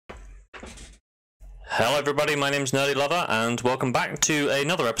Hello everybody, my name's Nerdy Lover and welcome back to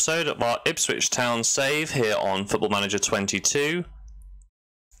another episode of our Ipswich Town save here on Football Manager 22.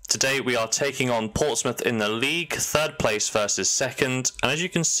 Today we are taking on Portsmouth in the league, third place versus second, and as you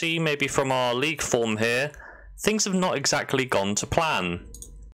can see maybe from our league form here, things have not exactly gone to plan.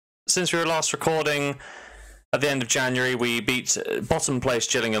 Since we were last recording at the end of January, we beat bottom place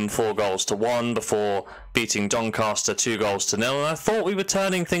Gillingham 4-1 before beating Doncaster 2-0, and I thought we were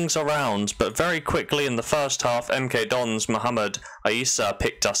turning things around, but very quickly in the first half, MK Don's Mohamed Aissa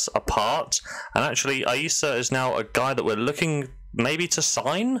picked us apart, and actually Aissa is now a guy that we're looking maybe to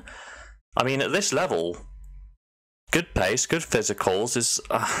sign. I mean, at this level, good pace, good physicals,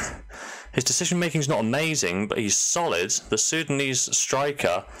 his decision making is not amazing, but he's solid. The Sudanese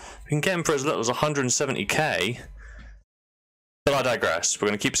striker, we can get him for as little as 170k. But I digress. We're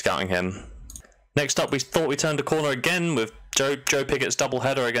going to keep scouting him. Next up, we thought we turned a corner again with Joe Piggott's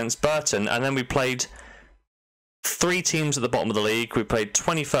doubleheader against Burton, and then we played three teams at the bottom of the league. We played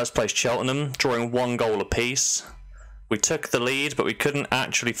 21st place Cheltenham, drawing 1 goal apiece. We took the lead, but we couldn't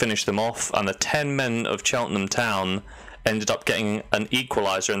actually finish them off, and the 10 men of Cheltenham Town ended up getting an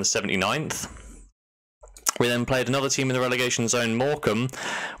equaliser in the 79th. We then played another team in the relegation zone, Morecambe.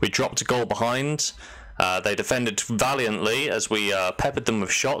 We dropped a goal behind. They defended valiantly as we peppered them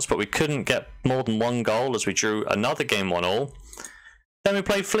with shots, but we couldn't get more than 1 goal as we drew another game 1-1. Then we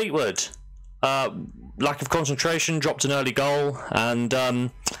played Fleetwood. Lack of concentration, dropped an early goal, and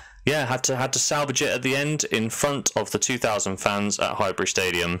yeah, had to salvage it at the end in front of the 2,000 fans at Highbury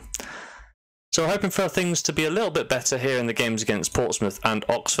Stadium. So we're hoping for things to be a little bit better here in the games against Portsmouth and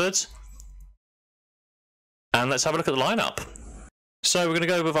Oxford. And let's have a look at the lineup. So we're going to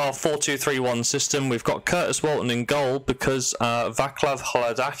go with our 4-2-3-1 system. We've got Curtis Walton in goal because Vaclav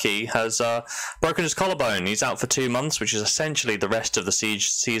Holodaki has broken his collarbone. He's out for 2 months, which is essentially the rest of the siege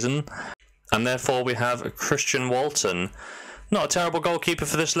season. And therefore we have Christian Walton. Not a terrible goalkeeper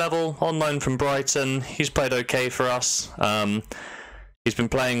for this level, on loan from Brighton. He's played okay for us. He's been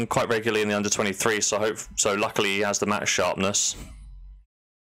playing quite regularly in the under-23, so luckily he has the match sharpness.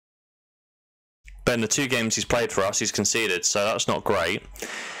 But in the 2 games he's played for us, he's conceded, so that's not great.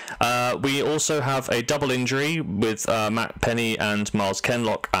 We also have a double injury with Matt Penny and Miles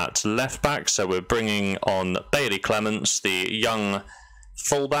Kenlock at left back, so we're bringing on Bailey Clements, the young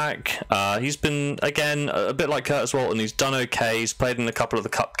fullback. He's been, again, a bit like Curtis Walton. He's done okay. He's played in a couple of the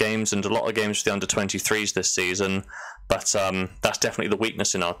cup games and a lot of games for the under-23s this season, but that's definitely the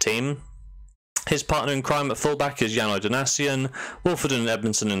weakness in our team. His partner in crime at fullback is Jano Donasian, Wolford and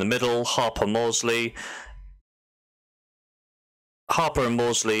Edmondson in the middle, Harper and Morsley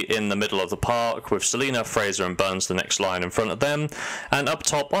in the middle of the park, with Selina, Fraser and Burns the next line in front of them, and up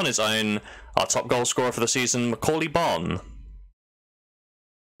top on his own, our top goal scorer for the season, Macaulay Bonne.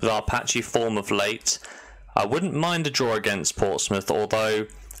 With our patchy form of late, I wouldn't mind a draw against Portsmouth, although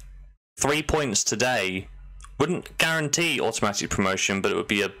 3 points today wouldn't guarantee automatic promotion, but it would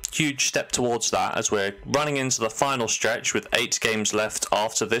be a huge step towards that as we're running into the final stretch with 8 games left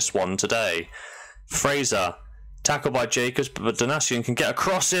after this one today. Fraser, tackled by Jacobs, but Donasian can get a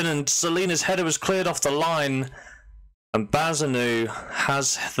cross in and Selina's header was cleared off the line. And Bazanu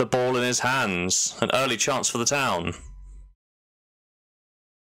has the ball in his hands. An early chance for the town.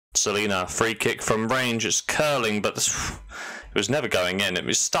 Selina, free kick from range, it's curling, but it was never going in. It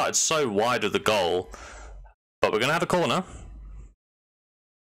was started so wide of the goal. But we're going to have a corner.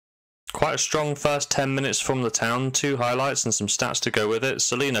 Quite a strong first 10 minutes from the town. 2 highlights and some stats to go with it.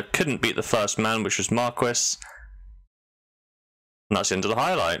 Selina couldn't beat the first man, which was Marquis. And that's the end of the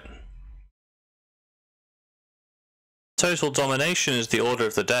highlight. Total domination is the order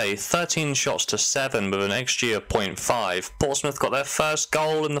of the day. 13 shots to 7 with an XG of 0.5. Portsmouth got their first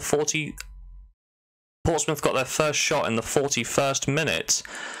goal in the Portsmouth got their first shot in the 41st minute.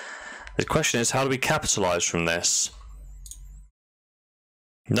 The question is, how do we capitalise from this?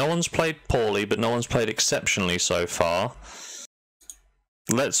 No one's played poorly, but no one's played exceptionally so far.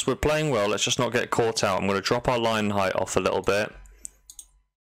 We're playing well, let's just not get caught out. I'm going to drop our line height off a little bit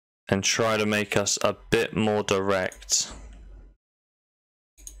and try to make us a bit more direct.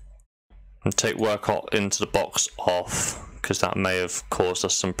 And take work into the box off, because that may have caused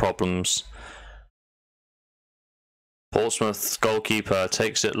us some problems. Portsmouth's goalkeeper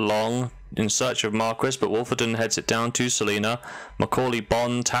takes it long in search of Marquis, but Wolfenden heads it down to Selina. Macaulay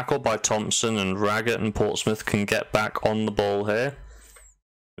Bonne tackled by Thompson, and Raggett and Portsmouth can get back on the ball here.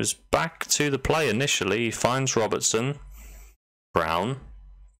 It was back to the play initially. He finds Robertson. Brown.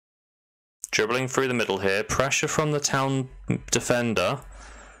 Dribbling through the middle here. Pressure from the town defender.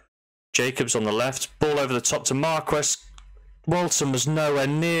 Jacobs on the left. Ball over the top to Marquis. Walton was nowhere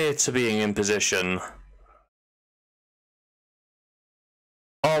near to being in position.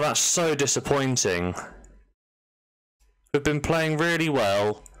 Oh, that's so disappointing. We've been playing really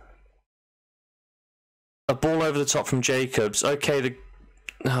well. A ball over the top from Jacobs. Okay,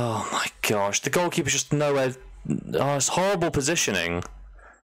 oh my gosh, the goalkeeper's just nowhere. Oh, it's horrible positioning.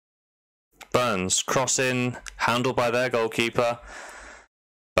 Burns, cross in, handled by their goalkeeper.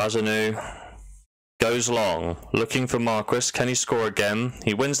 Bazanu goes long, looking for Marquis. Can he score again?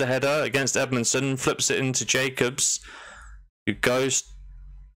 He wins the header against Edmondson, flips it into Jacobs, who goes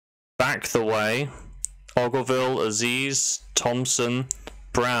back the way. Ogilville, Aziz, Thompson,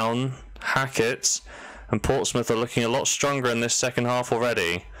 Brown, Hackett, and Portsmouth are looking a lot stronger in this second half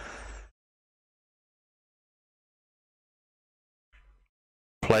already.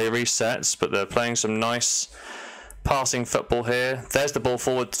 Play resets, but they're playing some nice passing football here. There's the ball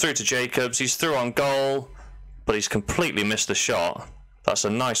forward through to Jacobs. He's through on goal, but he's completely missed the shot. That's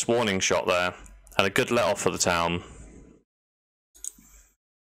a nice warning shot there, and a good let off for the Town.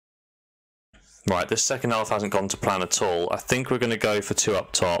 Right, this second half hasn't gone to plan at all. I think we're going to go for 2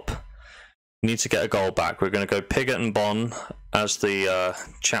 up top. Need to get a goal back. We're going to go Piggott and Bon as the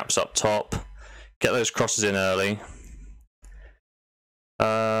chaps up top. Get those crosses in early.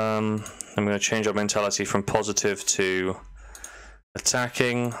 I'm going to change our mentality from positive to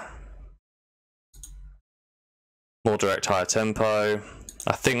attacking. More direct, higher tempo.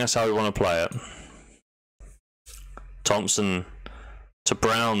 I think that's how we want to play it. Thompson to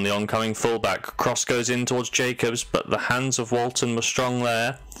Brown, the oncoming fullback. Cross goes in towards Jacobs, but the hands of Walton were strong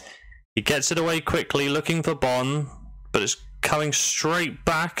there. He gets it away quickly, looking for Bon, but it's coming straight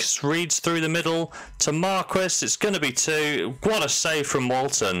back. Reads through the middle to Marquis. It's going to be 2. What a save from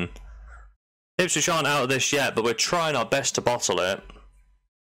Walton. Ipswich aren't out of this yet, but we're trying our best to bottle it.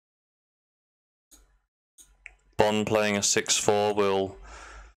 Bon playing a 6-4. We'll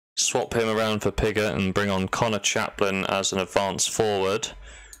swap him around for Piggott and bring on Connor Chaplin as an advance forward.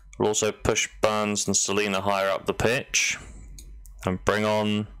 We'll also push Burns and Selina higher up the pitch. And bring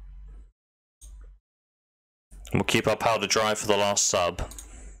on... We'll keep our powder dry for the last sub.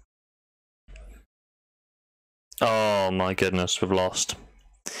 Oh my goodness, we've lost.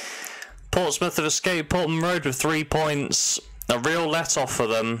 Portsmouth have escaped Portman Road with 3 points. A real let-off for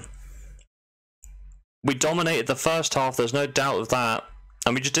them. We dominated the first half, there's no doubt of that.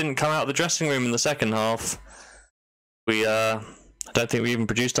 And we just didn't come out of the dressing room in the second half. I don't think we even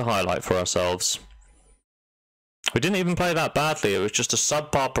produced a highlight for ourselves. We didn't even play that badly. It was just a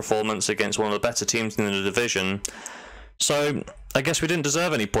subpar performance against one of the better teams in the division. So, I guess we didn't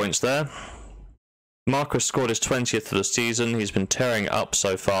deserve any points there. Marquis scored his 20th of the season. He's been tearing it up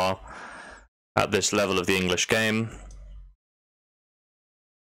so far at this level of the English game.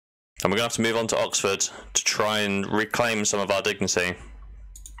 And we're going to have to move on to Oxford to try and reclaim some of our dignity.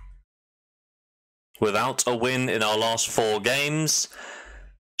 Without a win in our last 4 games,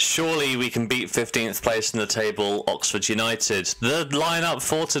 surely we can beat 15th place in the table, Oxford United. The lineup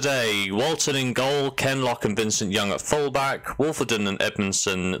for today: Walton in goal, Kenlock and Vincent Young at fullback, Wolfenden and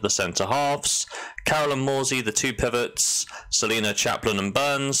Edmondson the centre halves, Carroll and Morsey the 2 pivots, Selina, Chaplin and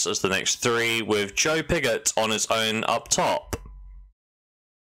Burns as the next 3, with Joe Piggott on his own up top.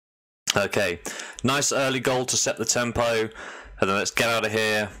 Okay, nice early goal to set the tempo, and then let's get out of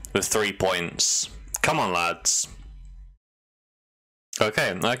here with 3 points. Come on, lads.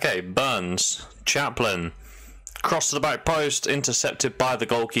 Okay, Burns, Chaplin, cross to the back post, intercepted by the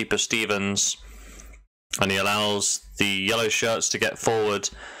goalkeeper Stevens, and he allows the yellow shirts to get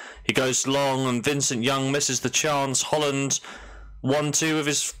forward. He goes long and Vincent Young misses the chance. Holland 1-2 with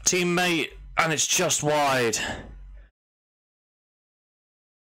his teammate, and it's just wide.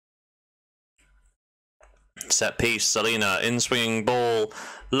 Set piece, Selina, in-swinging ball,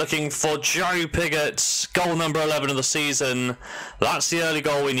 looking for Joe Piggott, goal number 11 of the season. That's the early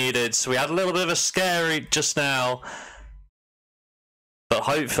goal we needed. So we had a little bit of a scare just now, but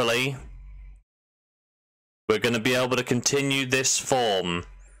hopefully we're going to be able to continue this form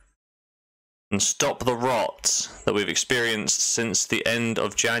and stop the rot that we've experienced since the end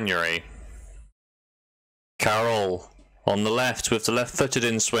of January. Carroll on the left with the left-footed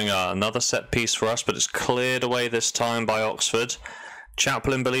in-swinger. Another set piece for us, but it's cleared away this time by Oxford.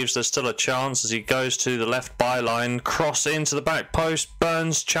 Chaplin believes there's still a chance as he goes to the left byline. Cross into the back post.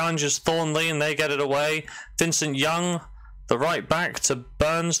 Burns challenges Thornley and they get it away. Vincent Young, the right back, to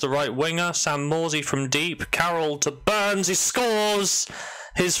Burns, the right winger. Sam Morsey from deep. Carroll to Burns. He scores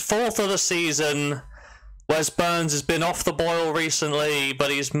his 4th of the season. Wes Burns has been off the boil recently, but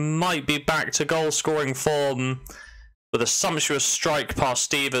he might be back to goal-scoring form. With a sumptuous strike past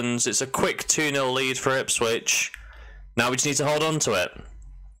Stevens, it's a quick 2-0 lead for Ipswich. Now we just need to hold on to it.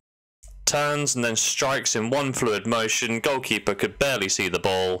 turns and then strikes in one fluid motion. Goalkeeper could barely see the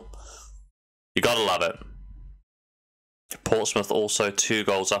ball. You gotta love it. Portsmouth also 2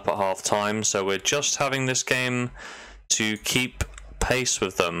 goals up at half time, so we're just having this game to keep pace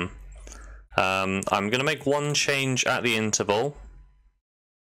with them. I'm going to make one change at the interval.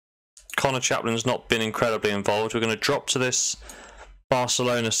 Connor Chaplin's not been incredibly involved. We're going to drop to this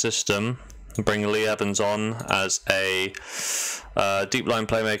Barcelona system and bring Lee Evans on as a deep line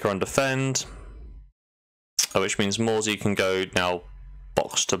playmaker on defend, which means Morsey can go now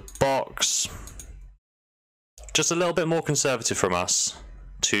box to box. Just a little bit more conservative from us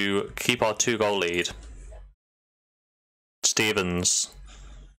to keep our 2-goal lead. Stevens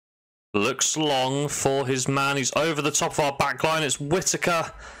looks long for his man. He's over the top of our back line. It's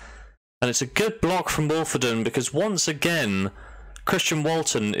Whittaker. And it's a good block from Wolfenden because once again, Christian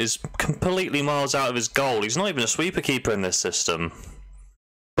Walton is completely miles out of his goal. He's not even a sweeper keeper in this system.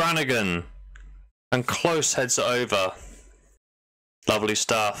 Brannigan. And Close heads it over. Lovely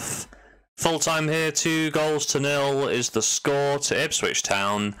stuff. Full time here, 2-0 is the score to Ipswich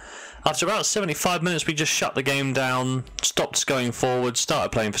Town. After about 75 minutes, we just shut the game down, stopped going forward,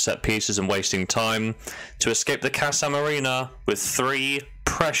 started playing for set pieces and wasting time to escape the Casa Marina with 3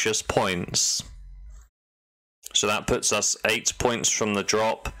 precious points. So that puts us 8 points from the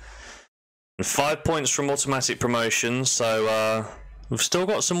drop and 5 points from automatic promotion. So we've still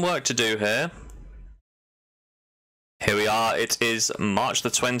got some work to do here. Here we are, it is March the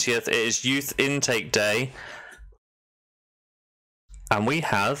 20th, it is Youth Intake Day. And we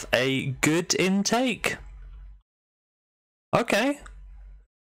have a good intake. Okay.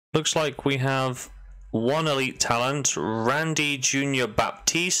 Looks like we have 1 elite talent, Randy Junior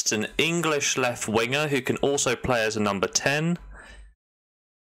Baptiste, an English left winger who can also play as a number 10.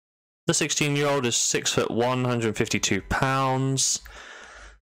 The 16-year-old is 6'1", 152 pounds.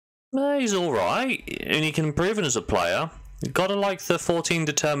 He's alright, and he can improve as a player. Gotta like the 14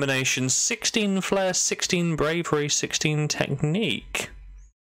 determination, 16 flair, 16 bravery, 16 technique.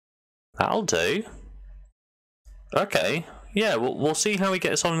 That'll do. Okay, yeah, we'll see how he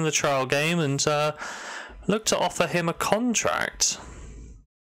gets on in the trial game and look to offer him a contract.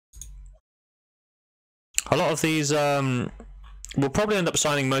 A lot of these, we'll probably end up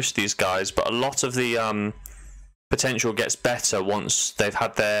signing most of these guys, but a lot of the potential gets better once they've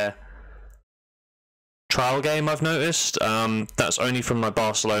had their trial game, I've noticed. That's only from my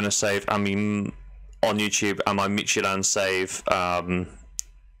Barcelona save, I mean, on YouTube, and my Michelin save,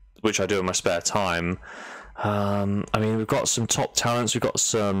 which I do in my spare time. I mean, we've got some top talents. We've got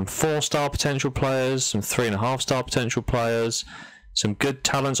some 4-star potential players, some 3.5-star potential players, some good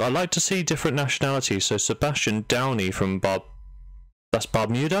talents. I like to see different nationalities. So Sebastian Downey from that's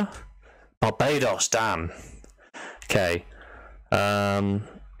Bermuda? Barbados, damn. Okay.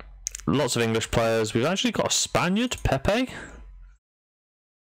 Lots of English players. We've actually got a Spaniard, Pepe.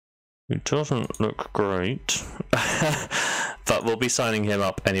 It doesn't look great. But we'll be signing him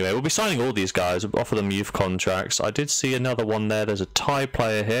up anyway. We'll be signing all these guys. We'll offer them youth contracts. I did see another one there. There's a Thai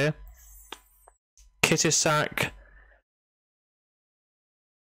player here. Kitisak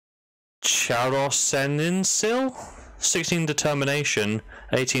Charoseninsil. 16 determination,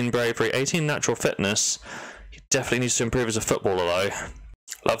 18 bravery, 18 natural fitness. He definitely needs to improve as a footballer though.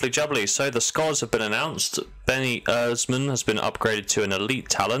 Lovely jubbly. So the scores have been announced. Benny Erzman has been upgraded to an elite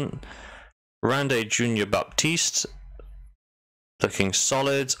talent. Randy Junior Baptiste looking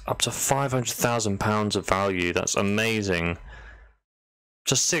solid, up to £500,000 of value. That's amazing.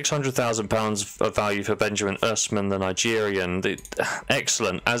 Just £600,000 of value for Benjamin Usman, the Nigerian.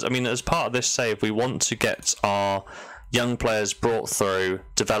 Excellent. As part of this save, we want to get our young players brought through,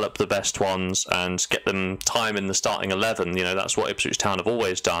 develop the best ones, and get them time in the starting 11. You know, that's what Ipswich Town have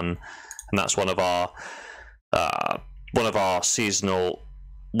always done, and that's one of our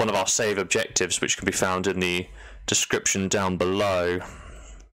save objectives, which can be found in the description down below.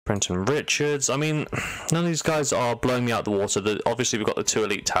 Brenton Richards. I mean, none of these guys are blowing me out the water. Obviously, we've got the 2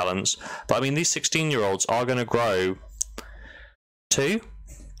 elite talents, but I mean, these 16-year-olds are going to grow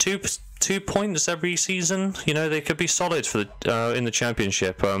two points every season. You know, they could be solid for the in the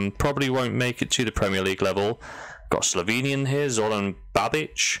championship. Probably won't make it to the Premier League level. Got Slovenian here, Zoran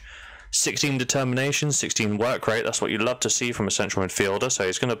Babic. 16 determination, 16 work rate. That's what you love to see from a central midfielder. So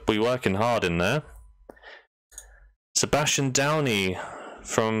he's going to be working hard in there. Sebastian Downey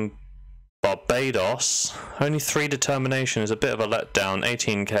from Barbados. Only 3 determination is a bit of a letdown.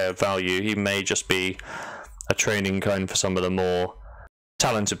 18k of value. He may just be a training cone for some of the more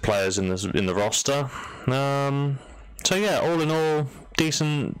talented players in the roster. So yeah, all in all,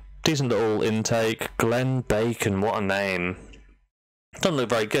 decent little intake. Glenn Bacon, what a name. Doesn't look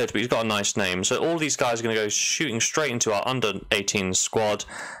very good, but he's got a nice name. So all these guys are going to go shooting straight into our under-18 squad,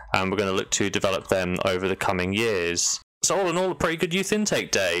 and we're going to look to develop them over the coming years. So all in all, a pretty good youth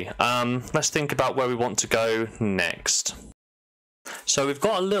intake day. Let's think about where we want to go next. So we've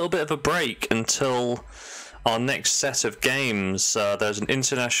got a little bit of a break until our next set of games. There's an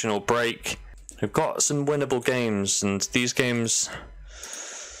international break. We've got some winnable games, and these games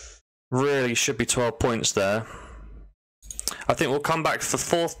really should be 12 points there. I think we'll come back for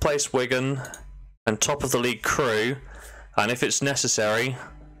 4th place Wigan and top of the league Crewe, and if it's necessary,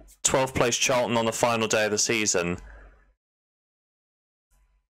 12th place Charlton on the final day of the season.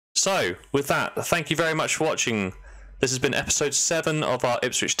 So, with that, thank you very much for watching. This has been episode 7 of our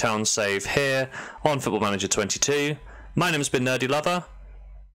Ipswich Town save here on Football Manager 22. My name has been Nerdy Lover,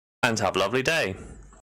 and have a lovely day.